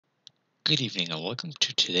Good evening and welcome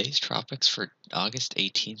to today's Tropics for August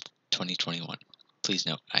 18th, 2021. Please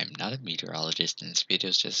note, I am not a meteorologist and this video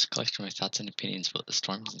is just a collection of my thoughts and opinions about the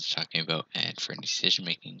storms I'm talking about, and for any decision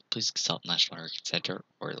making, please consult National Hurricane Center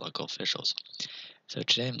or local officials. So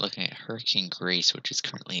today I'm looking at Hurricane Grace, which is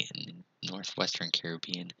currently in the northwestern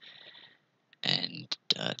Caribbean, and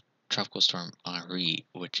Tropical Storm Henri,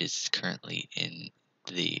 which is currently in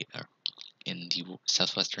the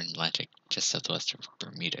southwestern Atlantic, just southwest of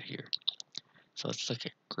Bermuda here. So let's look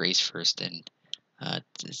at Grace first, and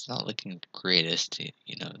it's not looking the greatest. Kind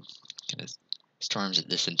of storms at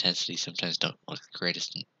this intensity sometimes don't look the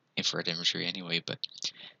greatest in infrared imagery anyway. But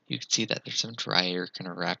you can see that there's some dry air kind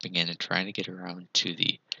of wrapping in and trying to get around to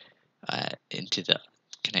the into the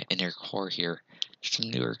kind of inner core here. There's some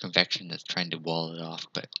newer convection that's trying to wall it off,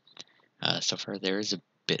 but so far there is a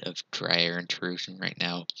bit of dry air intrusion right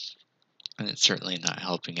now, and it's certainly not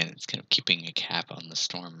helping. And it's kind of keeping a cap on the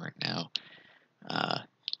storm right now.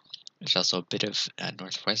 There's also a bit of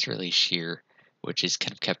northwesterly shear, which is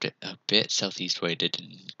kind of kept it a bit southeast weighted.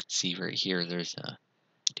 And you can see right here, there's a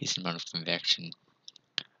decent amount of convection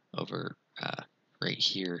over right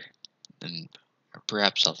here. And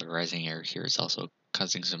perhaps all the rising air here is also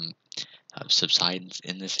causing some subsidence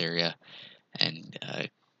in this area, and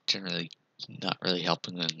generally not really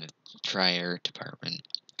helping in the dry air department.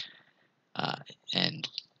 And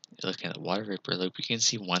looking at the water vapor loop, you can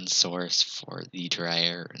see one source for the dry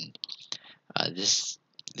air, and this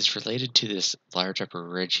is related to this large upper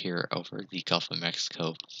ridge here over the Gulf of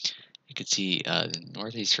Mexico. You can see the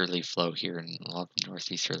northeasterly flow here, and a lot of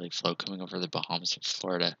northeasterly flow coming over the Bahamas and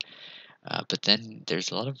Florida. But then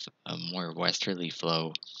there's a lot of more westerly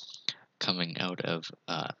flow coming out of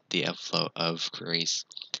the outflow of Grace.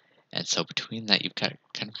 And so between that, you've kind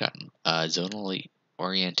of gotten zonally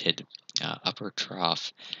oriented upper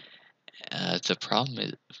trough. The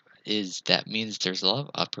problem is that means there's a lot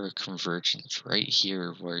of upper convergence right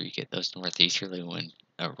here where you get those northeasterly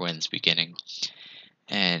winds beginning,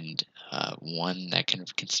 and one that kind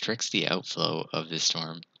of constricts the outflow of the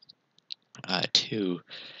storm. Two,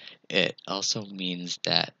 it also means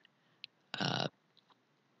that uh,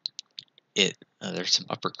 it there's some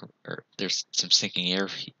there's some sinking air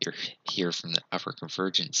here from the upper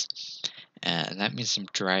convergence, and that means some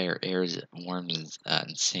drier air warms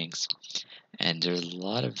and sinks. And there's a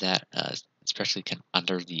lot of that, especially kind of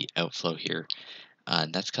under the outflow here.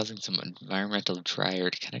 And that's causing some environmental dry air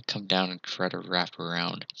to kind of come down and try to wrap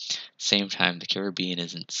around. Same time, the Caribbean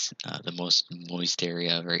isn't the most moist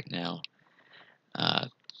area right now.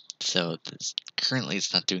 So currently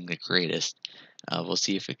it's not doing the greatest. We'll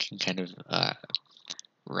see if it can kind of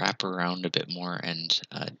wrap around a bit more and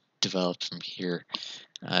develop from here.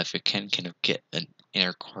 If it can kind of get an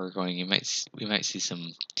inner core going, we might see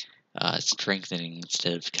some strengthening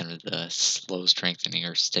instead of kind of the slow strengthening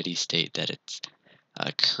or steady state that it's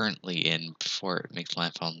currently in before it makes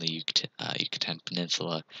landfall on the Yucatan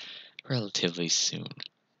Peninsula relatively soon.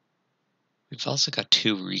 We've also got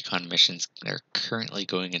two recon missions that are currently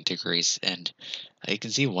going into Grace, and you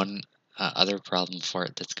can see one other problem for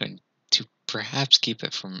it that's going to perhaps keep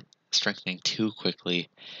it from strengthening too quickly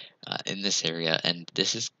in this area, and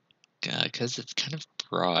this is because it's kind of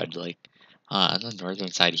broad. Like on the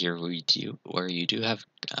northern side here, where you do have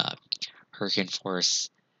hurricane force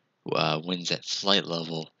winds at flight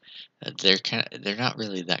level, they're not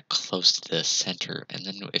really that close to the center. And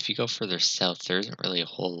then if you go further south, there isn't really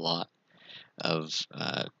of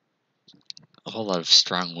uh, a whole lot of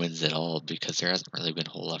strong winds at all, because there hasn't really been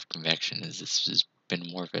a whole lot of convection, as this has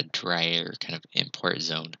been more of a drier kind of import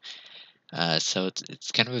zone. So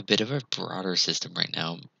it's kind of a bit of a broader system right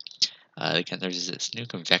now. Again, there's this new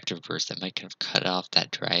convective burst that might kind of cut off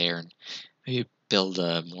that dry air and maybe build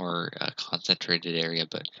a more concentrated area,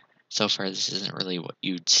 but so far this isn't really what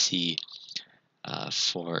you'd see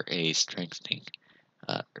for a strengthening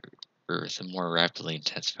uh, or with a more rapidly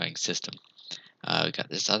intensifying system. We got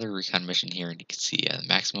this other recon mission here, and you can see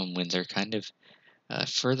maximum winds are kind of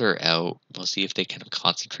further out. We'll see if they kind of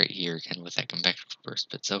concentrate here, kind of with that convective burst.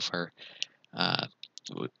 But so far, uh,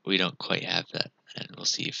 we don't quite have that, and we'll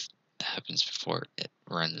see if that happens before it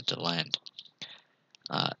runs into land.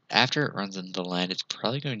 After it runs into land, it's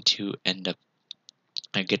probably going to end up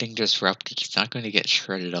getting disrupted. It's not going to get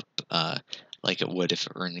shredded up like it would if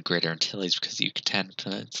it were in the Greater Antilles, because the Yucatan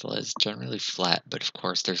Peninsula is generally flat, but of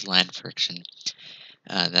course there's land friction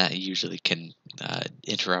that usually can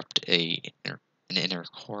interrupt an inner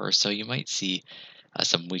core. So you might see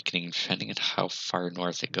some weakening depending on how far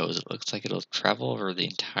north it goes. It looks like it'll travel over the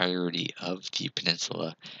entirety of the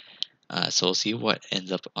peninsula. So we'll see what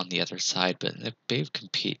ends up on the other side. But in the Bay of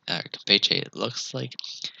Campeche, it looks like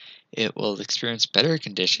it will experience better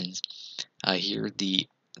conditions. Here,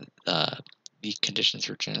 uh, the conditions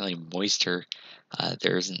are generally moister.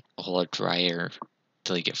 There isn't a whole lot dry air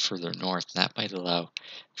till you get further north, and that might allow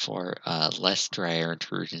for less dry air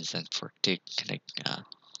intrusions and for it to kind of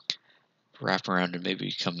wrap around and maybe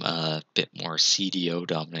become a bit more CDO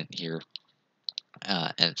dominant here.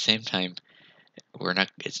 At the same time, we're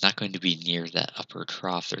not. It's not going to be near that upper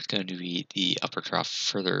trough. There's going to be the upper trough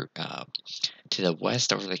further to the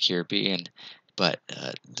west over the Caribbean, but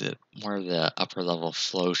the more of the upper level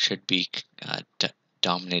flow should be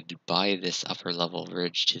dominated by this upper level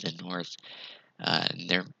ridge to the north, and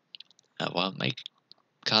there, while it might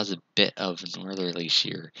cause a bit of northerly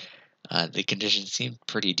shear, the conditions seem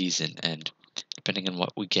pretty decent, and depending on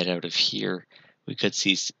what we get out of here, we could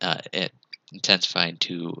see it intensifying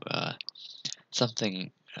to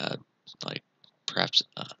something like perhaps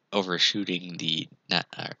overshooting the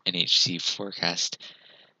NHC forecast,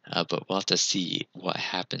 but we'll have to see what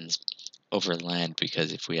happens over land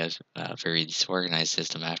because if we have a very disorganized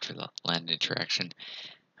system after the land interaction,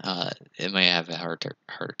 it might have a harder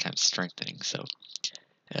time strengthening. So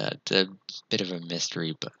it's a bit of a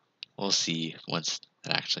mystery, but we'll see once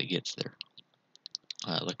it actually gets there.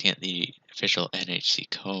 Looking at the official NHC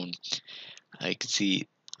cone, I can see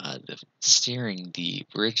the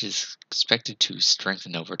ridge is expected to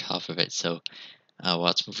strengthen over top of it. So while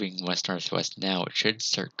it's moving west northwest now, it should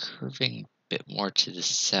start curving a bit more to the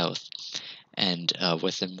south, and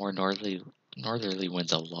with the more northerly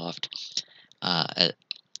winds aloft,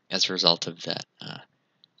 as a result of that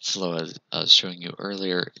flow as I was showing you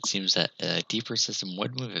earlier, it seems that a deeper system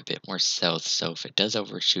would move a bit more south. So if it does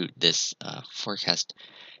overshoot this forecast,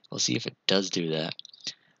 we'll see if it does do that.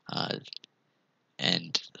 Uh,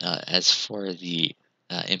 and as for the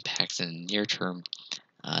impacts in the near term,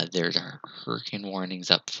 there's hurricane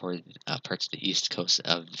warnings up for parts of the east coast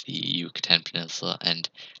of the Yucatan Peninsula, and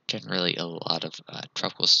generally a lot of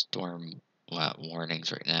tropical storm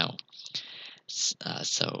warnings right now.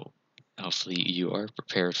 So hopefully you are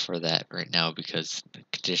prepared for that right now because the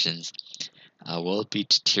conditions will be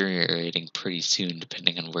deteriorating pretty soon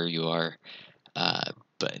depending on where you are. Uh,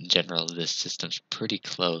 but in general, this system's pretty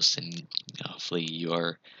close, and hopefully you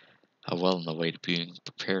are well on the way to being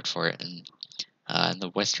prepared for it. And in the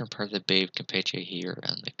western part of the Bay of Campeche here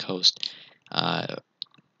on the coast, it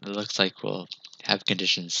looks like we'll have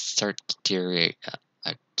conditions start to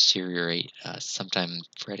deteriorate sometime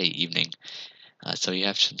Friday evening. So you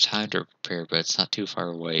have some time to prepare, but it's not too far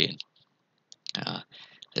away. And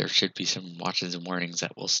there should be some watches and warnings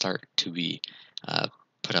that will start to be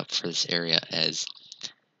put up for this area as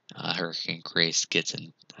Hurricane Grace gets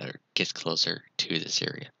closer to this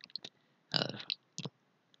area. Uh,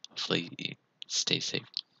 Hopefully, you stay safe.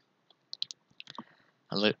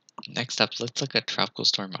 Next up, let's look at Tropical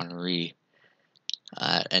Storm Henri.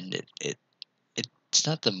 And it's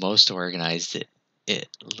not the most organized. It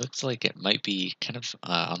looks like it might be kind of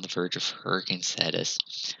on the verge of hurricane status,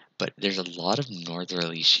 but there's a lot of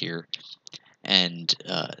northerly shear, and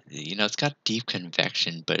it's got deep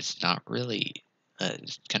convection, but it's not really.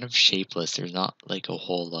 It's kind of shapeless. There's not like a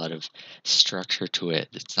whole lot of structure to it.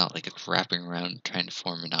 It's not like it's wrapping around trying to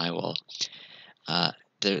form an eye wall. Uh,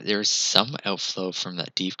 there's some outflow from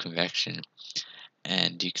that deep convection,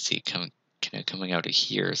 and you can see it kind of coming out of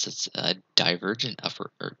here. So it's a divergent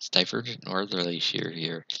northerly shear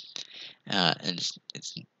here, and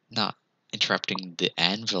it's not interrupting the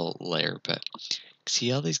anvil layer, but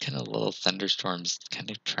see all these kind of little thunderstorms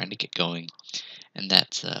kind of trying to get going, and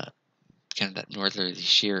that's kind of that northerly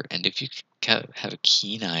shear. And if you have a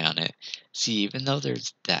keen eye on it, see even though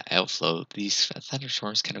there's that outflow, these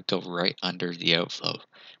thunderstorms kind of go right under the outflow.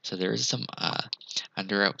 So there is some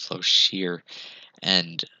under outflow shear,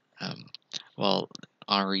 and um, well,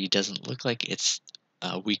 Henri doesn't look like it's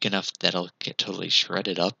weak enough that it'll get totally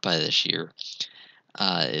shredded up by the shear.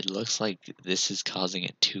 It looks like this is causing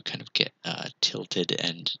it to kind of get tilted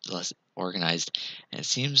and less organized. And it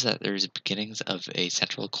seems that there's beginnings of a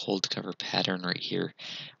central cold cover pattern right here.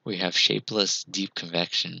 We have shapeless deep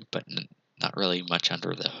convection, but not really much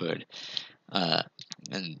under the hood. Uh,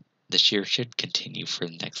 and the shear should continue for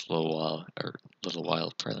the next little while,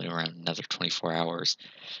 probably around another 24 hours.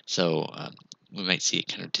 So we might see it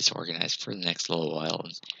kind of disorganized for the next little while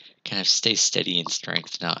and kind of stay steady in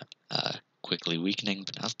strength, not quickly weakening,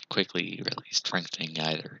 but not quickly really strengthening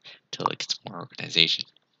either until it gets more organization.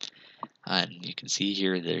 And you can see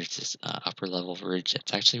here there's this upper level ridge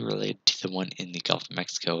that's actually related to the one in the Gulf of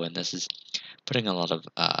Mexico, and this is putting a lot of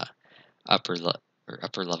upper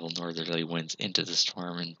level northerly winds into the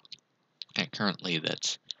storm, and currently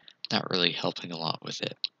that's not really helping a lot with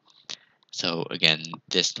it. So again,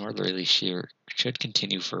 this northerly shear should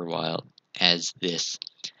continue for a while as this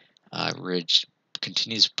ridge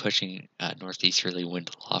continues pushing northeasterly wind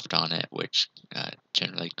aloft on it, which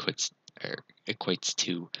generally equates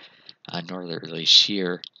to northerly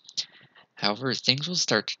shear. However, things will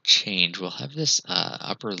start to change. We'll have this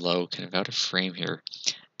upper low kind of out of frame here.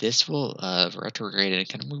 This will retrograde and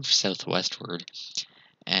kind of move southwestward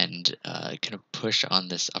and kind of push on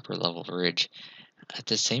this upper level ridge. At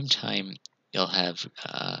the same time, you'll have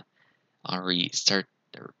Henri start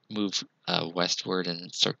or move westward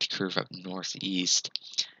and start to curve up northeast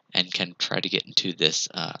and can try to get into this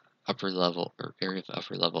upper level or area of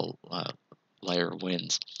upper level lighter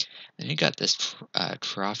winds. Then you got this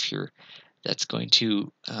trough here that's going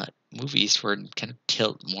to move eastward and kind of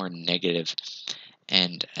tilt more negative.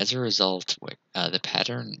 And as a result, the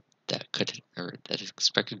pattern that could or that is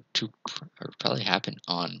expected to or probably happen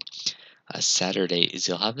on Saturday is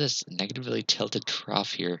you'll have this negatively tilted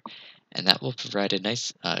trough here, and that will provide a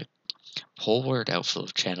nice poleward outflow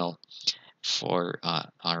channel for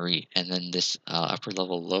Henri. And then this upper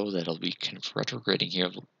level low that'll be kind of retrograding here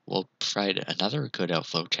will provide another good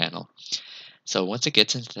outflow channel. So once it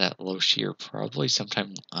gets into that low shear, probably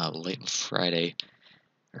sometime late on Friday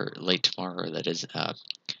or late tomorrow, that is,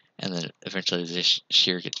 and then eventually this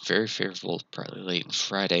shear gets very favorable, probably late on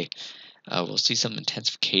Friday, we'll see some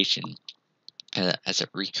intensification as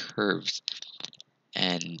it recurves,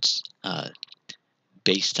 and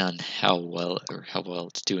based on how well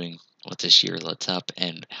it's doing once the shear lets up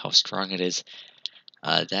and how strong it is,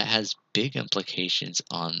 that has big implications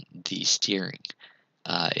on the steering.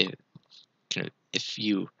 If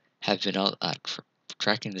you have been out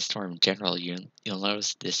tracking the storm in general, you'll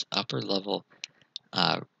notice this upper level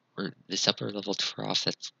or this upper level trough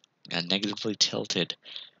that's negatively tilted.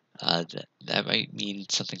 That might mean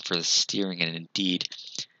something for the steering, and indeed,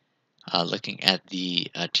 looking at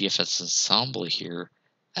the GFS ensemble here,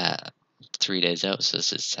 3 days out, so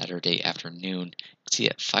this is Saturday afternoon. You can see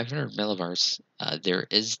at 500 millibars, there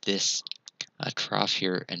is this trough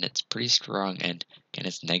here, and it's pretty strong, and again,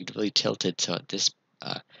 it's negatively tilted. So at this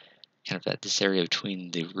kind of at this area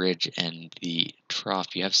between the ridge and the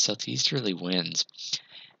trough, you have southeasterly winds.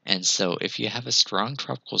 And so if you have a strong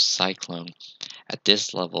tropical cyclone at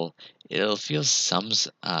this level, it'll feel some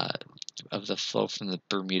of the flow from the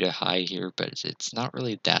Bermuda High here, but it's not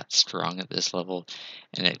really that strong at this level,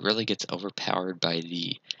 and it really gets overpowered by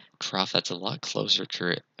the trough that's a lot closer to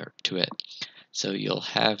it. So you'll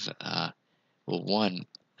have, one,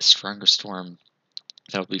 a stronger storm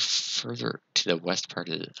that'll be further to the west part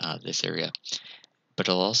of this area, but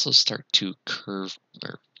it'll also start to curve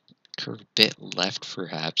a bit left,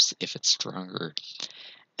 perhaps, if it's stronger.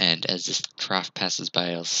 And as this trough passes by,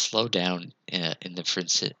 it'll slow down in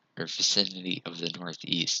the vicinity of the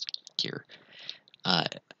northeast here.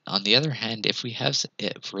 On the other hand, if we have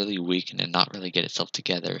it really weaken and not really get itself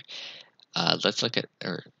together, let's look at,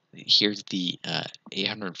 or here's the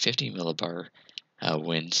 850 millibar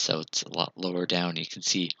wind, so it's a lot lower down. You can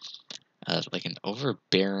see like an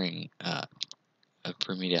overbearing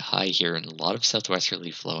Bermuda High here, and a lot of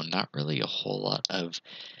southwesterly flow, and not really a whole lot of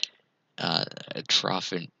a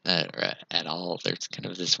trough at all. There's kind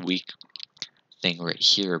of this weak thing right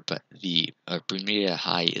here, but the Bermuda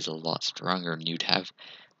High is a lot stronger, and you'd have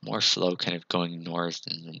more flow kind of going north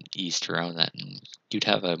and then east around that, and you'd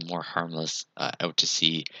have a more harmless out to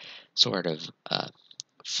sea sort of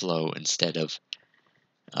flow instead of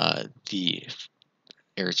the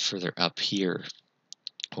areas further up here,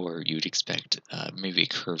 or you'd expect maybe a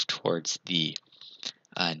curve towards the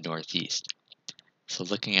northeast. So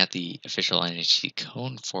looking at the official NHC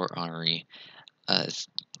cone for Henri, it's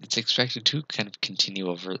expected to kind of continue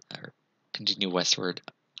westward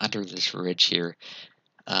under this ridge here.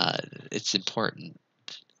 It's important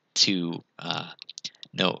to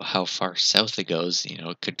note how far south it goes.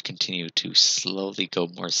 It could continue to slowly go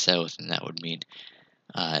more south, and that would mean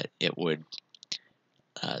it would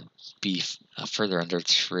be further under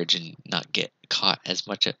this ridge and not get caught as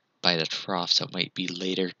much by the trough, so it might be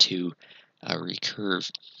later to recurve.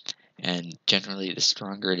 And generally, the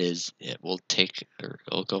stronger it is, it'll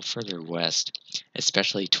go further west,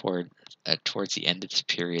 especially towards the end of this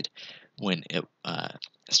period, when a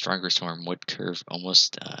stronger storm would curve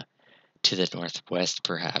almost to the northwest,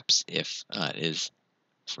 perhaps, if it is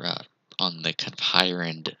on the kind of higher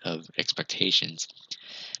end of expectations.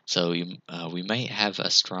 So we might have a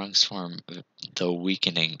strong storm, though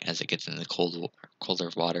weakening as it gets in the colder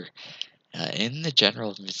water, in the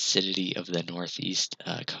general vicinity of the northeast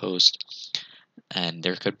coast, and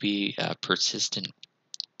there could be persistent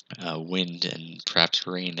wind and perhaps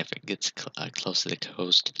rain if it gets close to the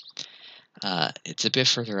coast. It's a bit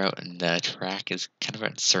further out, and the track is kind of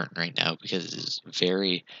uncertain right now because it's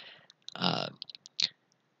very. Uh,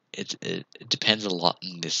 it depends a lot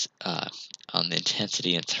on the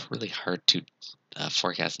intensity. And it's really hard to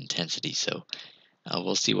forecast intensity, so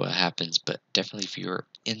we'll see what happens. But definitely, if you're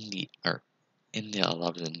in a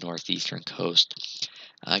lot of the northeastern coast,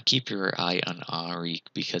 keep your eye on Henri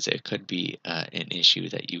because it could be an issue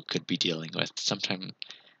that you could be dealing with sometime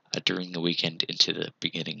during the weekend into the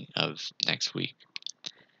beginning of next week.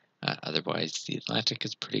 Otherwise, the Atlantic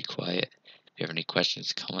is pretty quiet. If you have any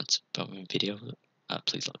questions, comments about my video,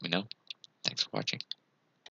 please let me know. Thanks for watching.